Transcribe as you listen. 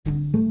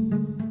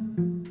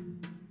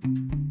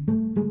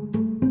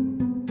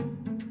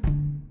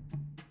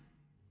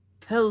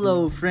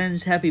Hello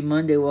friends, happy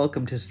Monday,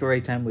 welcome to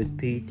Storytime with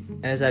Pete.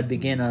 As I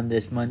begin on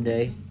this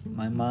Monday,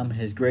 my mom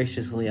has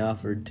graciously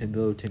offered to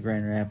go to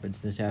Grand Rapids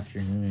this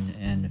afternoon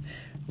and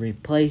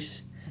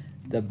replace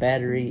the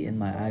battery in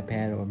my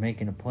iPad or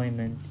make an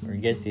appointment or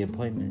get the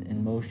appointment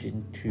in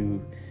motion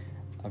to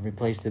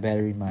replace the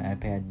battery in my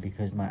iPad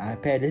because my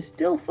iPad is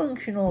still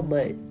functional,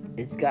 but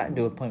it's gotten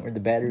to a point where the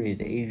battery is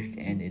aged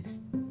and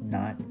it's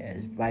not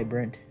as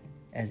vibrant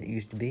as it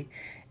used to be.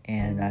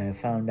 And I have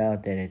found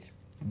out that it's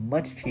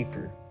much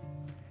cheaper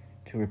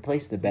to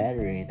replace the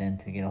battery than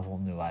to get a whole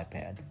new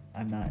iPad.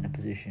 I'm not in a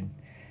position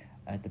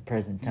at the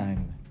present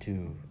time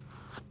to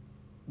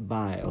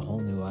buy a whole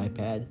new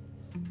iPad.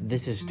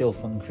 This is still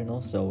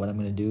functional, so what I'm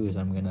going to do is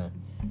I'm going to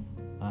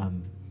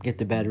get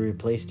the battery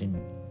replaced and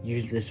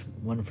use this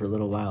one for a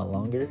little while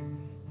longer.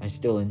 I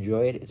still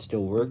enjoy it. It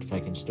still works. I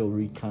can still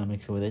read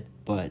comics with it,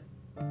 but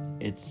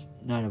it's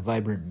not a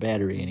vibrant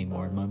battery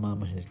anymore. My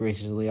mom has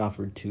graciously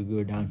offered to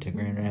go down to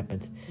Grand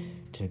Rapids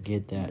to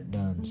get that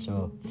done.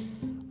 So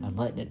I'm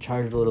letting it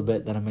charge a little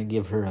bit. Then I'm going to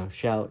give her a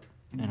shout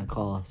and a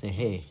call and say,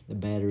 hey, the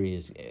battery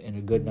is in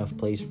a good enough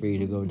place for you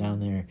to go down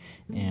there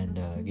and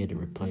get it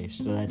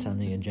replaced. So that's on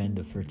the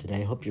agenda for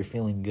today. Hope you're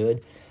feeling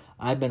good.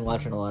 I've been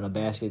watching a lot of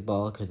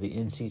basketball because the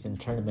in-season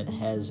tournament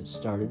has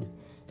started.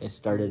 It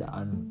started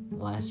on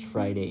last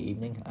Friday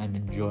evening. I'm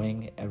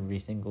enjoying every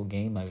single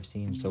game I've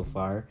seen so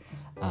far.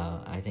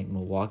 I think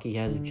Milwaukee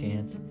has a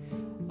chance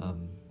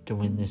to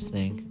win this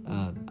thing.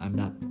 I'm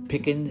not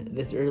picking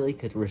this early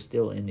because we're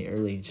still in the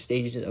early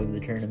stages of the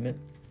tournament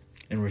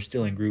and we're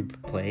still in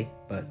group play,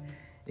 but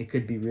it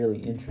could be really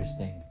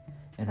interesting.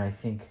 And I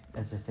think,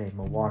 as I say,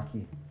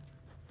 Milwaukee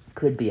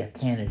could be a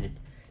candidate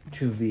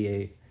to be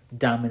a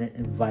dominant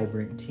and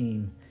vibrant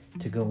team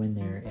to go in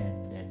there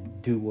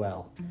and do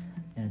well.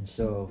 And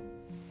so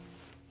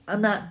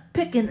I'm not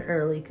picking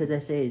early because I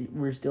say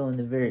we're still in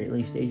the very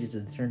early stages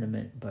of the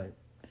tournament, but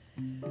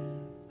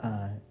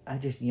I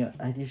just think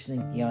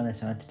Giannis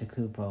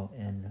Antetokounmpo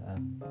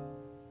and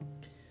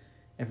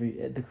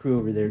the crew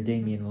over there,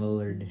 Damian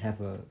Lillard,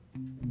 have a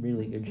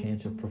really good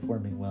chance of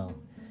performing well.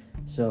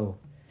 So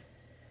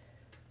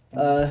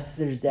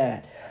there's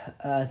that.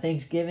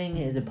 Thanksgiving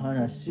is upon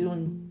us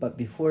soon, but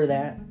before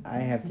that, I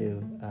have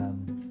to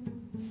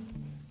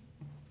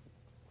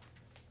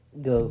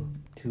go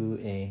to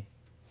a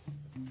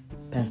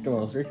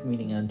pastoral search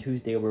meeting on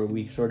Tuesday where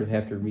we sort of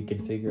have to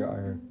reconfigure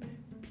our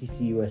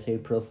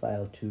PCUSA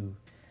profile to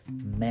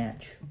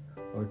match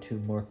or to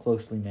more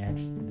closely match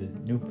the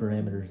new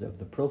parameters of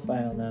the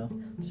profile now,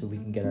 so we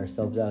can get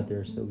ourselves out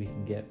there so we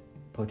can get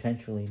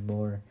potentially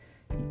more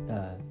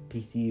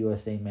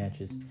PCUSA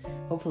matches.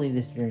 Hopefully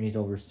this journey is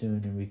over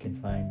soon and we can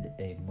find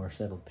a more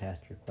settled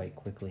pastor quite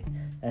quickly.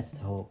 That's the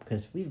hope,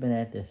 because we've been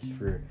at this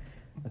for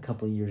a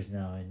couple of years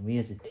now, and we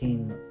as a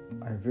team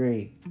are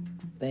very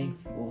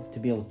thankful to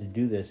be able to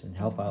do this and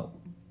help out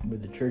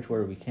with the church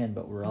where we can,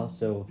 but we're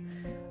also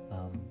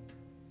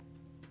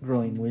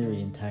growing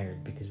weary and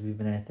tired because we've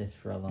been at this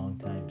for a long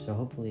time. So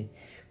hopefully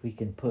we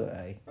can put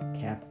a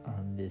cap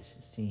on this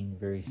scene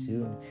very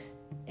soon,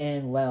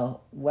 and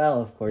while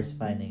of course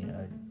finding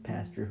a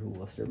pastor who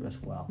will serve us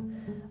well.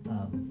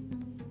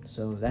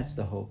 So that's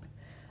the hope.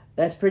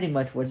 That's pretty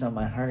much what's on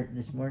my heart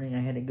this morning. I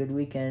had a good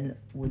weekend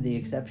with the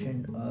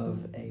exception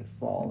of a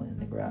fall in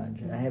the garage.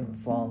 I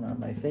haven't fallen on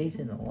my face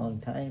in a long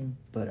time,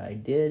 but I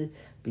did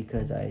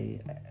because I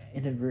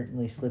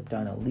inadvertently slipped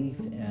on a leaf,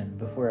 and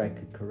before I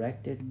could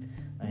correct it,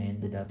 I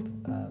ended up,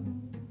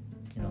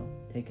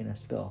 taking a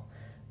spill.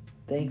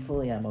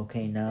 Thankfully, I'm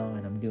okay now,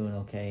 and I'm doing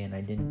okay, and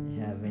I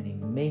didn't have any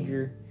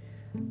major,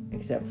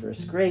 except for a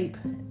scrape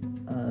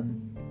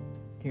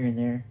here and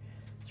there,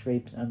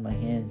 scrapes on my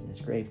hands and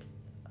scrapes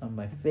on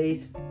my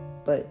face,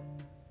 but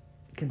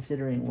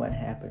considering what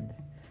happened,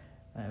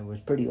 I was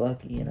pretty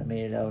lucky and I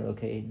made it out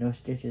okay. No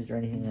stitches or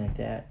anything like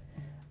that.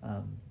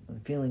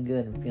 I'm feeling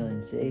good, I'm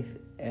feeling safe,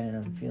 and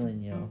I'm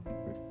feeling,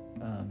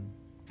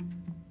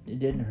 it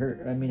didn't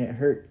hurt. I mean, it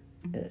hurt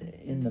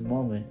in the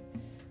moment,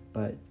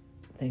 but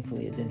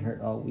thankfully it didn't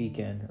hurt all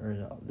weekend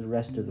or the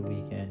rest of the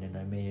weekend, and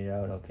I made it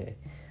out okay.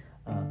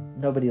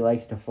 Nobody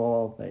likes to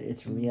fall, but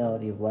it's a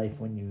reality of life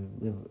when you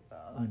live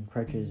on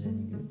crutches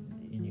and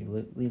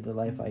you lead the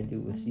life I do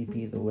with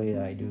CP the way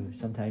I do.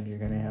 Sometimes you're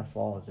going to have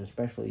falls,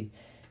 especially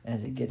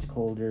as it gets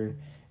colder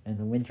and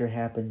the winter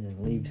happens and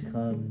leaves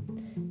come.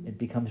 It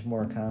becomes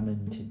more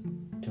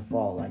common to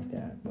fall like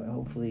that, but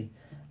hopefully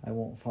I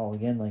won't fall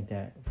again like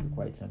that for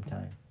quite some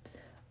time.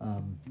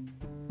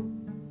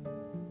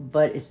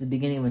 But it's the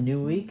beginning of a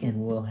new week,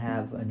 and we'll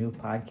have a new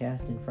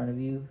podcast in front of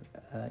you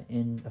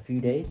in a few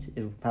days.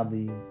 It will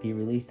probably be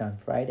released on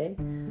Friday.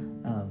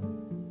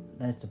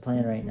 That's the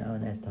plan right now,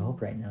 and that's the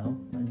hope right now.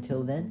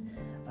 Until then,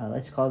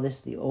 let's call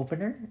this the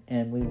opener,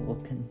 and we will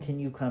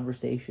continue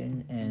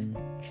conversation and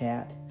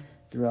chat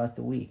throughout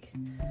the week.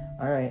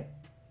 All right,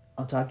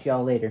 I'll talk to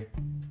y'all later.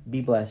 Be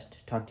blessed.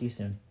 Talk to you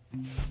soon.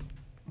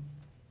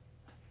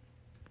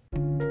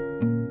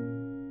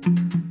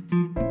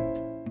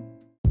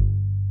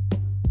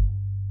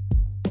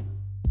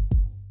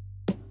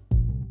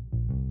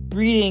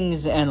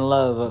 Greetings and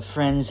love,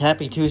 friends.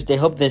 Happy Tuesday.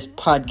 Hope this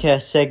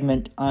podcast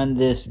segment on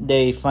this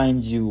day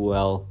finds you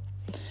well.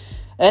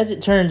 As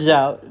it turns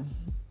out,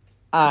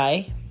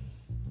 I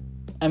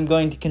am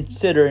going to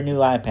consider a new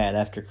iPad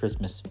after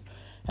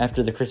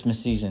the Christmas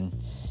season,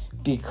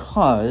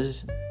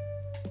 because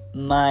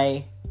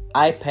my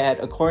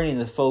iPad, according to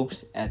the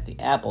folks at the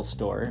Apple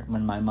Store,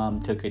 when my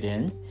mom took it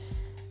in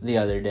the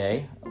other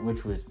day,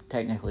 which was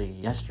technically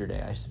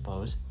yesterday, I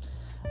suppose,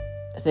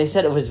 they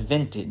said it was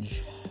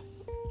vintage.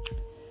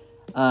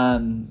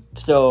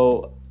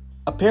 So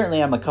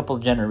apparently I'm a couple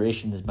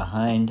generations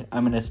behind.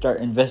 I'm going to start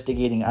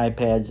investigating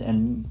iPads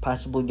and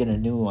possibly get a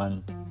new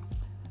one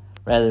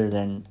rather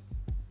than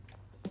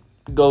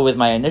go with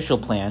my initial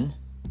plan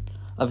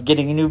of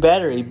getting a new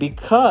battery,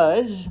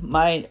 because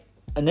my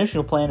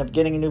initial plan of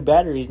getting a new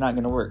battery is not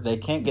going to work. They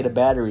can't get a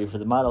battery for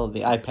the model of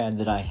the iPad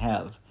that I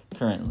have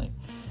currently.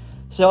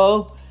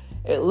 So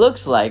it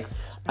looks like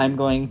I'm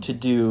going to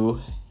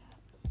be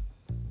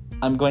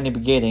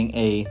getting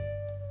a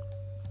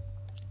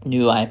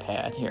new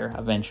iPad here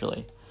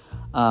eventually,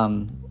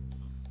 and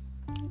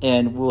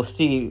we'll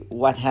see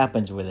what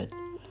happens with it,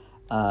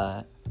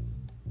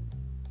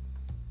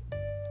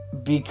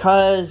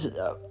 because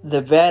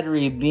the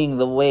battery being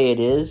the way it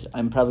is,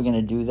 I'm probably going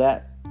to do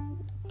that.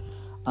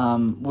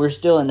 We're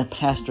still in the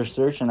pastor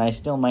search, and I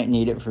still might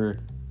need it for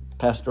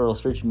pastoral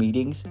search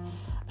meetings,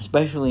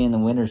 especially in the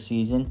winter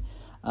season,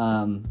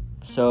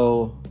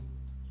 so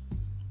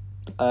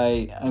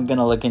I'm going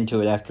to look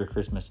into it after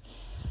Christmas.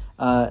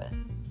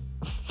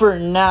 For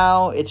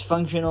now, it's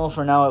functional.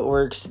 For now, it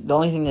works. The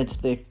only thing that's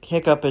the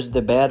hiccup is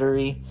the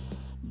battery,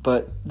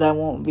 but that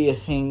won't be a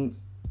thing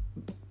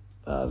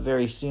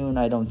very soon,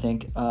 I don't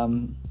think.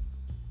 Got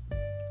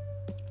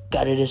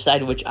to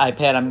decide which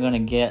iPad I'm going to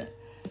get.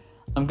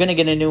 I'm going to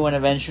get a new one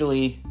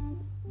eventually,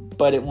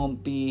 but it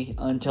won't be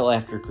until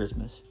after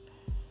Christmas.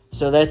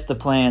 So that's the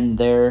plan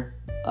there.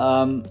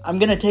 I'm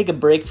going to take a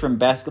break from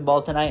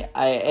basketball tonight.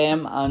 I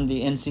am on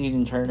the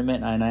in-season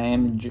tournament, and I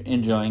am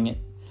enjoying it.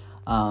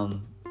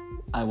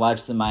 I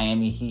watched the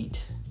Miami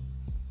Heat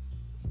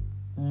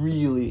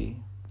really,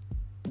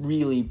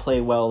 really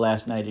play well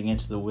last night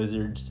against the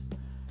Wizards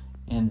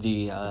in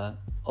the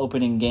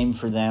opening game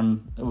for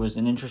them. It was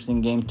an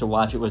interesting game to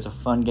watch. It was a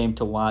fun game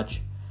to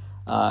watch,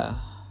 and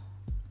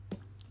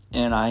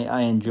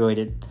I enjoyed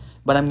it.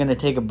 But I'm going to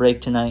take a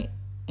break tonight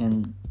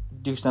and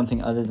do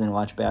something other than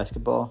watch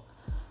basketball.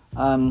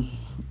 Don't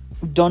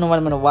know what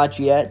I'm going to watch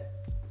yet.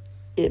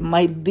 It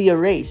might be a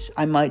race.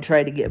 I might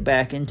try to get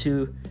back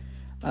into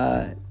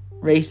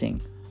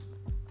racing.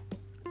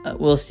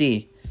 We'll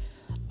see.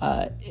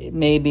 It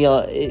may be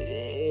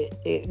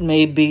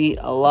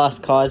a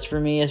lost cause for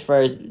me as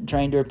far as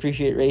trying to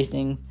appreciate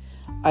racing.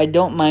 I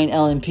don't mind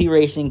LMP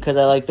racing because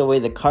I like the way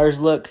the cars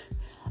look.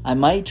 I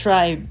might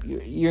try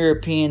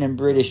European and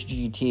British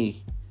GT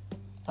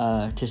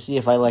to see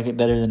if I like it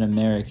better than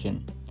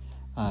American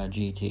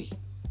GT.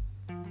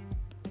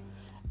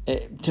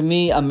 To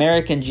me,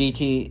 American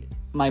GT,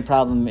 my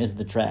problem is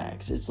the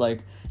tracks. It's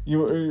like,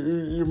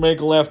 you make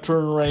a left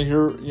turn right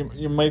here,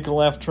 you make a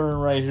left turn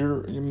right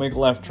here, you make a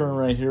left turn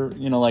right here,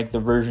 like the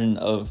version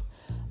of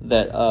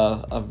that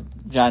of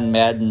John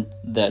Madden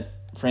that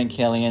Frank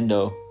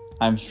Caliendo,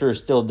 I'm sure,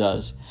 still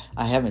does.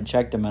 I haven't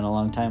checked him in a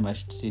long time. I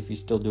should see if he's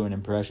still doing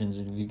impressions,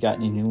 if you got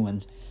any new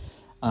ones.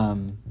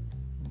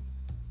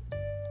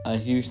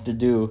 He used to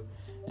do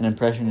an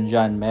impression of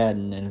John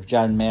Madden, and if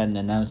John Madden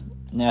announced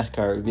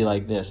NASCAR, it would be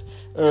like this.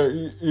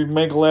 You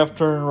make a left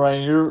turn right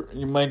here,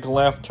 you make a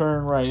left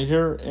turn right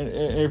here, and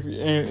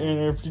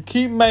if you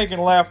keep making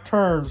left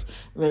turns,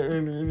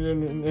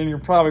 then you're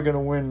probably going to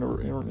win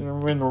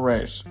the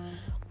race.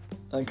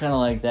 Kind of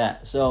like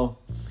that. So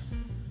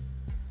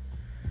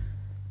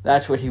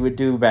that's what he would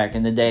do back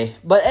in the day.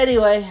 But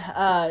anyway,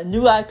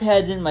 new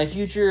iPads in my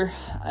future.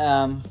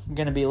 I'm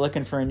going to be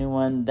looking for a new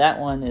one. That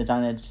one is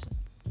on its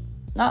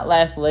not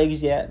last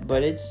legs yet,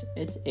 but it's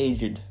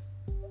aged.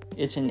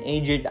 It's an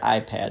aged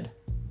iPad,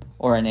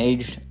 or an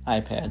aged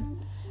iPad.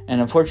 And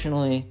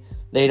unfortunately,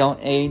 they don't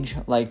age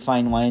like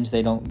fine wines.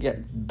 They don't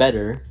get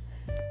better.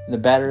 The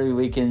battery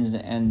weakens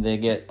and they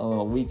get a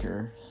little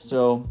weaker.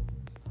 So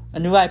a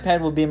new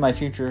iPad will be in my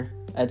future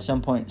at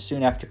some point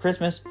soon after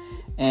Christmas.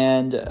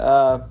 And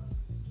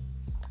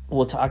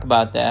we'll talk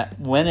about that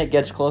when it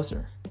gets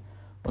closer.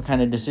 What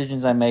kind of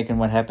decisions I make and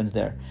what happens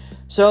there.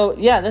 So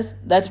yeah,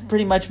 that's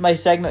pretty much my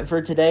segment for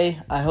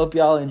today. I hope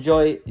y'all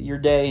enjoy your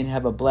day and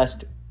have a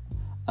blessed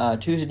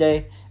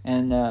Tuesday,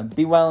 and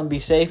be well and be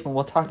safe, and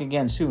we'll talk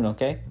again soon,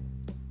 okay?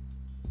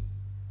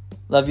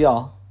 Love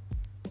y'all.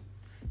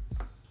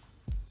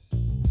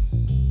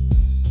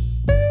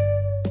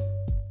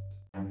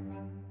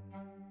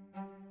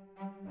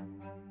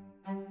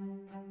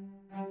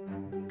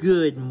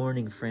 Good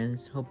morning,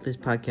 friends. Hope this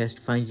podcast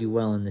finds you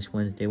well on this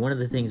Wednesday. One of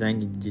the things I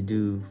need to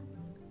do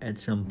at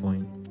some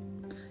point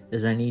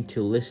is I need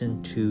to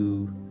listen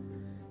to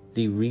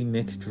the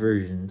remixed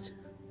versions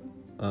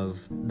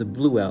of the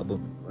Blue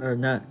Album, or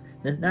not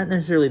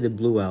necessarily the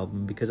Blue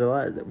Album, because a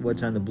lot of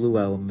what's on the Blue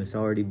Album has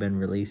already been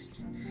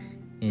released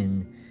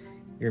in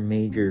your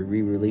major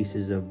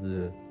re-releases of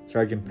the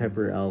Sgt.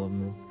 Pepper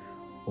album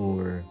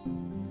or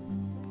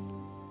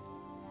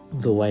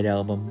the White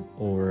Album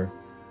or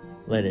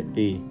Let It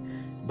Be.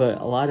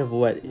 But a lot of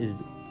what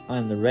is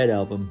on the Red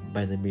Album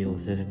by the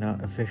Beatles has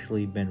not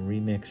officially been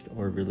remixed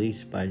or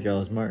released by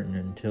Giles Martin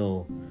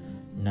until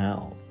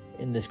now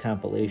in this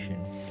compilation.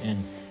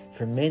 And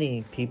for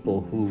many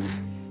people who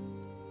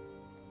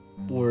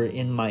were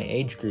in my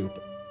age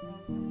group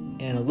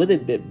and a little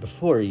bit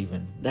before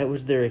even, that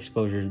was their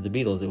exposure to the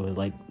Beatles. It was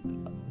like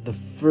the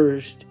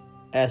first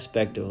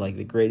aspect of like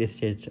the greatest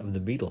hits of the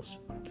Beatles.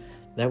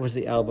 That was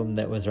the album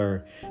that was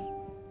our,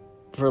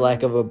 for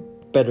lack of a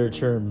better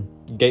term,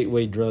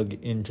 gateway drug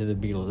into the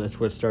Beatles. That's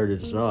what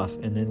started us off.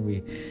 And then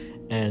we,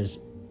 as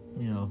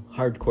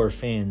hardcore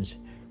fans,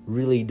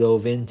 really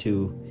dove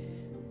into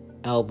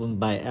album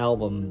by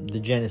album the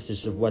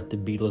genesis of what the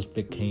Beatles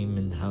became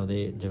and how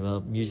they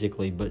developed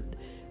musically. But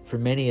for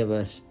many of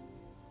us,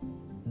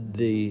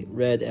 the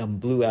Red and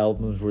Blue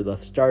albums were the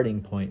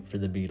starting point for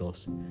the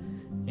Beatles,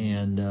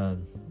 and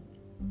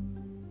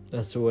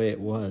that's the way it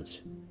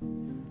was.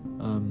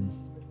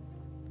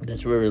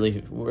 That's where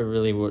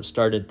really what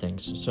started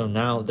things. So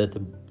now that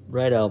the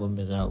Red Album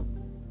is out,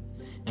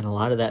 and a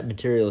lot of that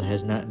material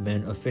has not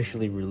been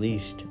officially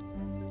released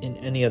in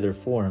any other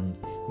form,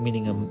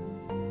 meaning a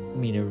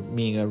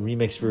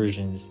remix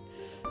versions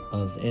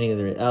of any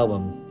other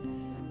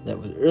album that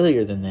was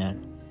earlier than that,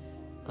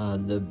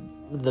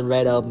 the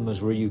Red Album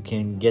is where you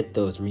can get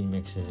those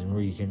remixes and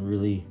where you can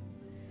really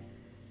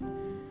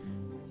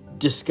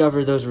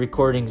discover those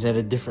recordings at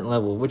a different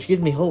level, which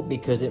gives me hope,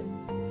 because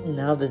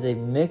now that they've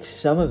mixed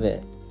some of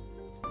it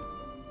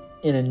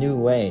in a new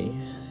way,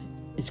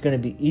 it's going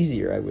to be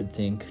easier, I would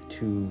think,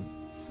 to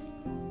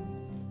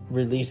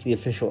release the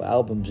official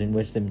albums in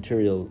which the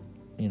material,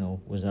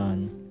 was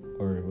on,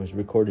 or was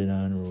recorded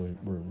on,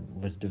 or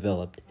was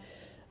developed.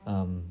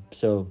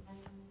 So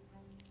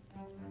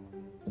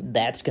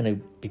that's going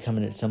to be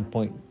coming at some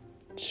point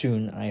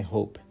soon, I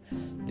hope,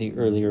 the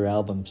earlier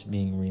albums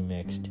being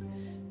remixed.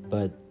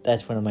 But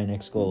that's one of my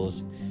next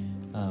goals.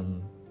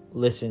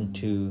 Listen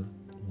to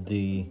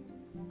the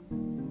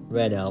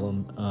Red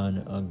Album on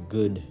a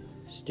good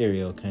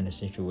stereo kind of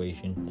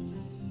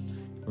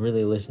situation.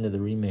 Really listen to the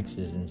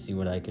remixes and see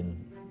what I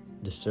can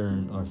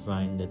discern or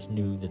find that's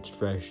new, that's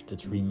fresh,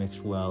 that's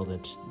remixed well,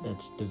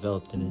 that's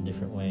developed in a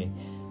different way,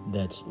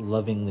 that's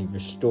lovingly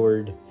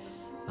restored.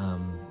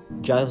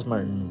 Giles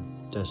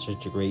Martin does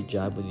such a great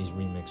job with these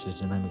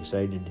remixes, and I'm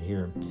excited to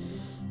hear them.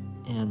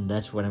 And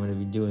that's what I'm going to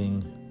be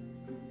doing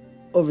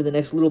over the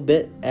next little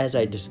bit as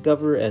I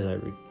discover, as I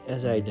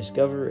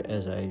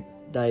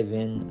dive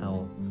in.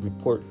 I'll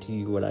report to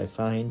you what I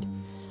find,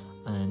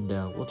 and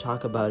we'll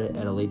talk about it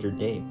at a later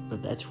date.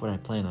 But that's what I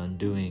plan on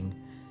doing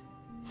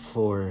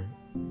for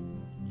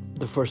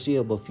the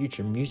foreseeable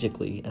future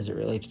musically as it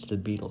relates to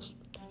the Beatles,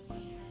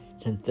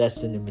 since that's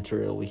the new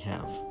material we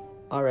have.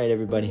 All right,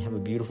 everybody, have a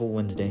beautiful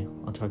Wednesday.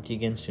 I'll talk to you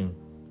again soon.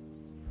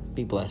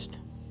 Be blessed.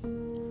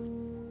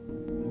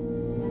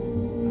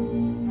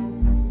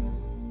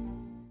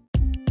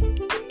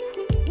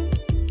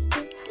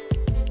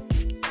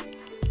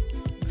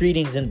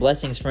 Greetings and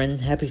blessings, friend.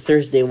 Happy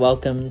Thursday.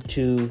 Welcome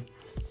to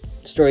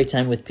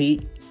Storytime with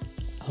Pete.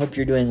 Hope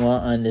you're doing well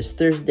on this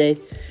Thursday.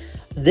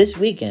 This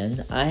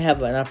weekend, I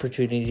have an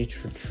opportunity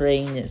to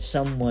train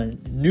someone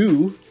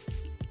new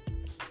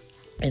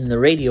in the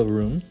radio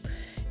room,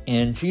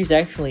 and she's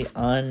actually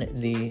on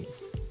the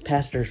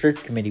pastor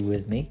search committee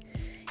with me,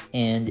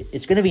 and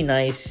it's going to be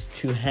nice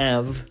to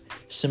have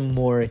some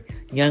more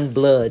young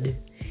blood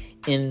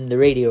in the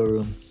radio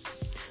room.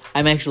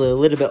 I'm actually a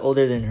little bit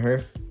older than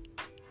her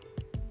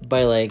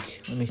by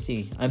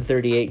I'm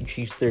 38 and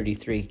she's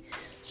 33,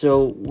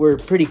 so we're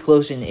pretty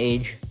close in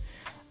age.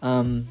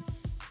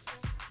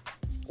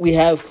 We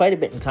have quite a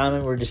bit in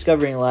common. We're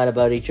discovering a lot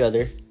about each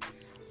other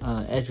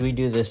as we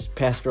do this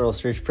pastoral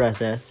search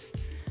process,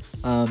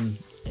 and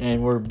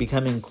we're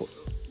becoming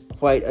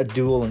quite a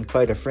duel and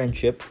quite a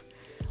friendship.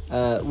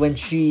 When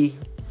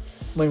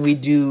we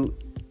do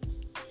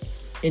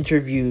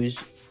interviews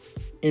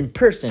in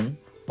person,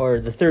 or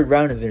the third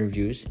round of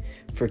interviews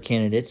for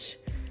candidates,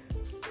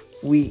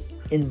 we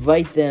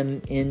invite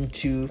them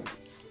into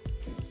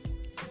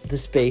the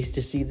space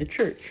to see the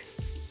church,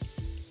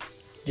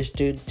 just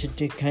to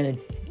kind of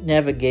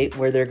navigate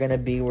where they're going to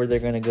be, where they're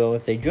going to go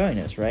if they join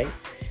us, right?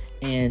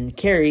 And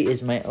Carrie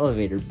is my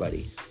elevator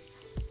buddy.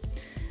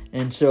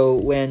 And so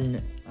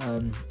when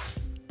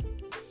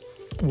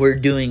we're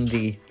doing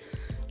the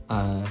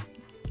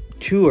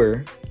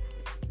tour,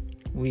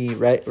 we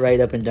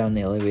ride up and down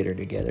the elevator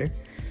together.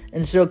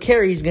 And so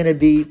Carrie's going to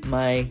be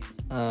my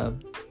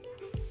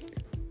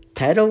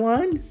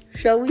Padawan,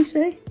 shall we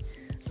say,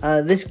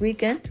 this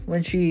weekend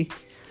when she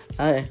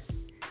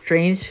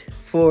trains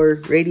for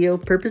radio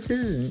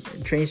purposes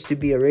and trains to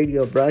be a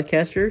radio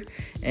broadcaster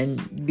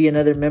and be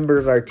another member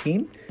of our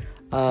team.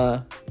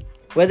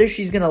 Whether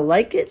she's going to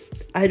like it,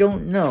 I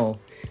don't know.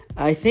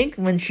 I think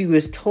when she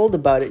was told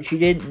about it, she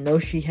didn't know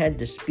she had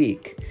to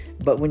speak.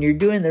 But when you're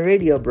doing the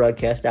radio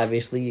broadcast,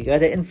 obviously, you got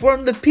to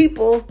inform the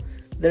people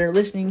that are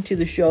listening to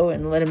the show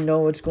and let them know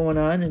what's going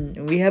on.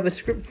 And we have a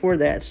script for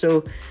that,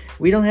 so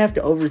we don't have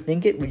to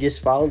overthink it. We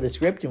just follow the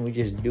script and we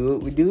just do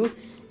what we do.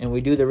 And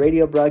we do the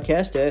radio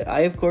broadcast.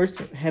 I of course,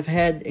 have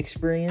had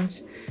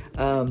experience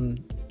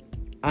on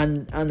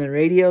the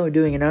radio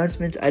doing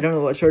announcements. I don't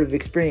know what sort of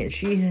experience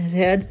she has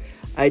had.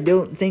 I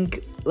don't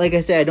think, like I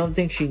said, I don't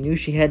think she knew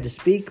she had to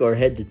speak or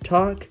had to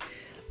talk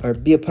or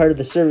be a part of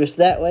the service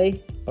that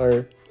way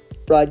or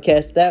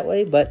broadcast that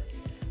way. But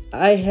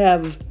I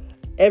have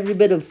every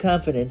bit of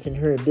confidence in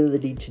her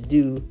ability to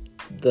do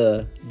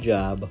the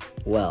job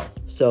well.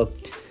 So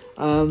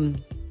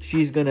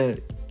she's going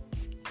to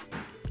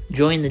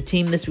join the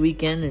team this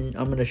weekend, and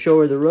I'm going to show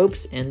her the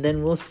ropes, and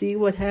then we'll see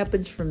what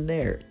happens from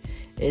there.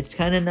 It's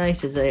kind of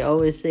nice, as I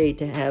always say,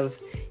 to have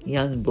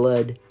young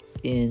blood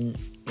in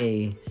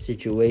a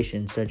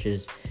situation such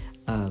as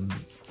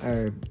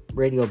our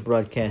radio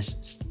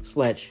broadcast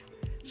slash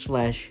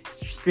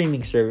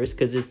streaming service,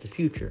 because it's the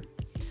future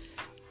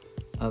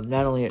of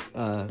not only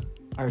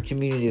our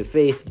community of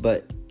faith,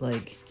 but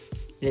like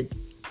it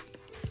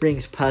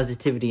brings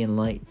positivity and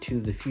light to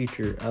the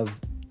future of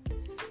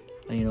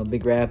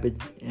Big Rapids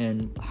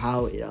and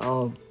how it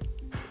all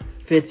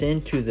fits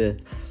into the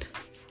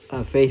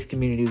faith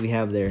community we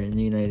have there in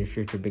the United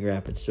Church of Big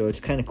Rapids. So it's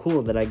kind of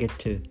cool that I get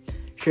to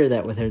share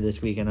that with her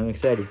this week, and I'm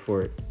excited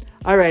for it.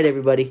 All right,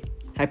 everybody.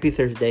 Happy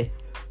Thursday.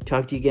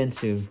 Talk to you again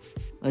soon.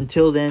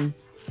 Until then,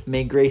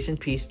 may grace and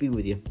peace be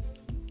with you.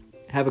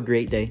 Have a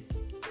great day.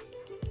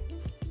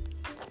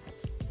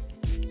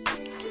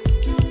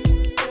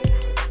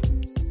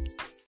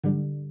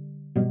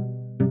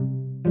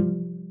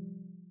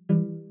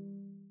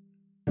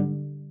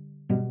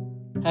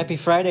 Happy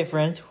Friday,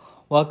 friends.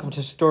 Welcome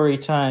to Story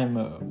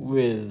Time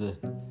with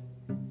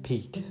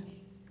Pete.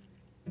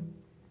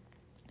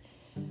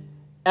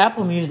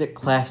 Apple Music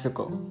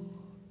Classical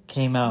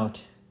came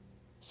out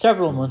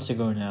several months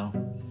ago now,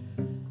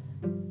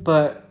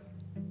 but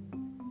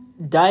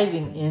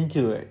diving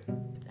into it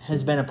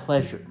has been a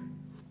pleasure.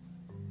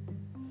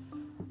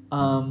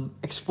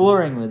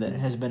 Exploring with it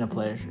has been a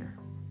pleasure.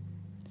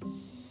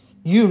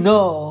 You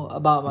know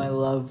about my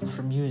love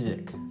for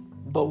music,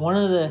 but one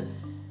of the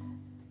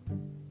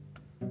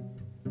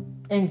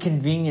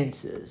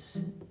inconveniences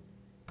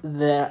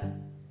that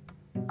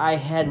I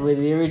had with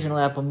the original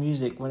Apple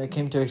Music when it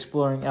came to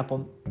exploring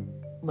Apple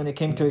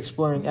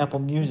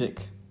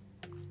Music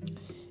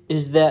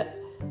is that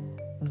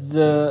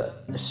the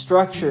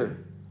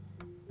structure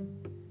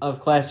of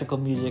classical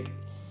music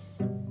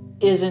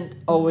isn't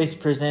always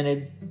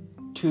presented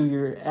to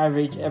your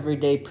average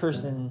everyday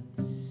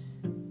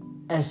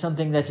person as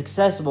something that's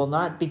accessible,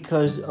 not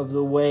because of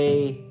the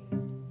way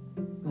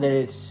that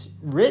it's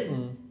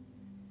written.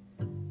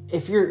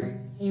 If you're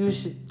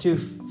used to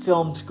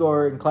film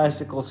score and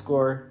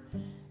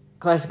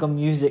classical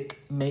music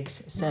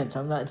makes sense.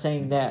 I'm not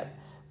saying that.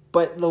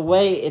 But the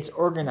way it's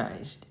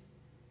organized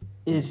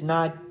is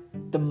not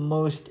the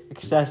most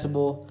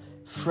accessible,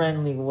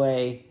 friendly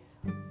way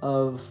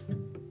of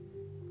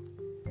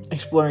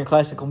exploring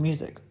classical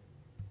music.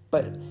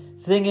 But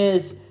the thing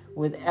is,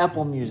 with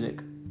Apple Music,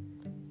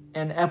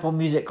 and Apple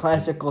Music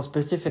Classical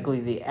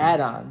specifically, the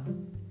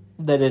add-on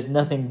that is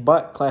nothing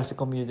but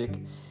classical music,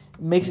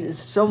 makes it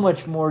so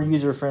much more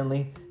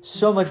user-friendly,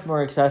 so much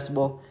more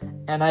accessible.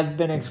 And I've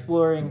been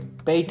exploring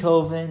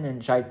Beethoven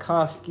and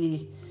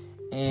Tchaikovsky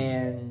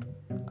and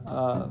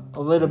a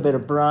little bit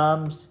of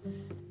Brahms,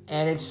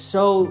 and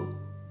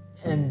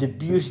and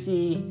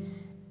Debussy,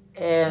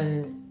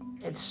 and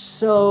it's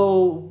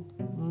so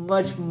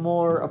much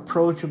more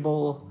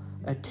approachable,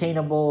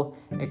 attainable,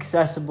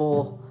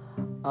 accessible,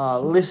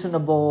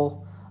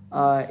 listenable.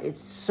 It's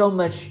so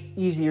much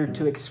easier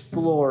to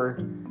explore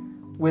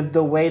with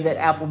the way that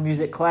Apple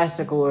Music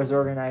Classical is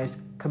organized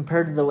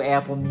compared to the way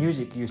Apple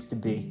Music used to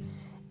be.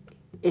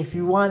 If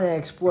you want to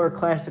explore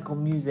classical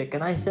music,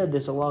 and I said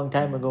this a long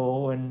time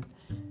ago when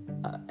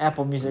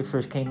Apple Music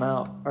first came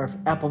out, or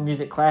Apple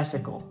Music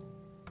Classical,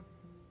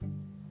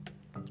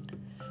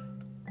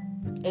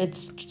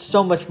 it's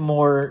so much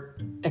more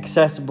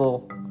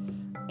accessible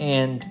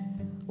and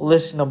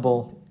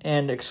listenable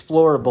and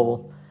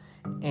explorable,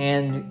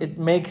 and it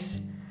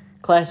makes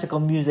classical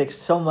music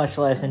so much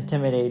less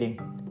intimidating.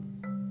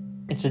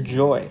 It's a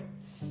joy.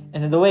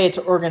 And the way it's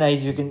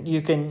organized,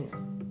 you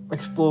can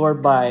explore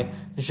by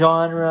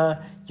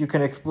genre, you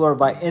can explore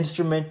by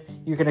instrument,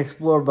 you can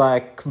explore by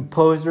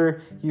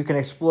composer, you can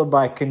explore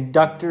by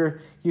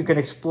conductor, you can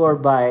explore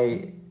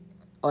by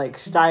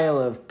style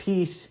of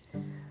piece.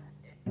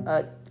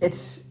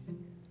 It's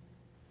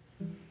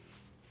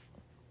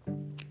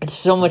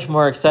so much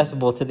more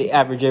accessible to the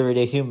average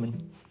everyday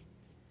human.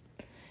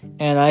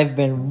 And I've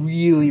been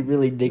really,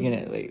 really digging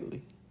it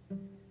lately.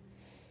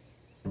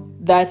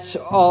 That's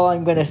all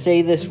I'm going to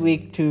say this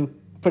week to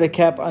put a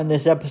cap on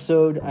this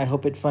episode. I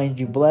hope it finds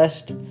you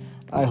blessed.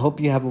 I hope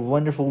you have a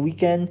wonderful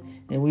weekend,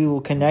 and we will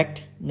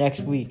connect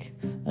next week.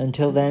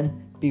 Until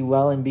then, be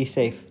well and be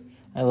safe.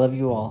 I love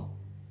you all.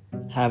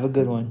 Have a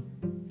good one.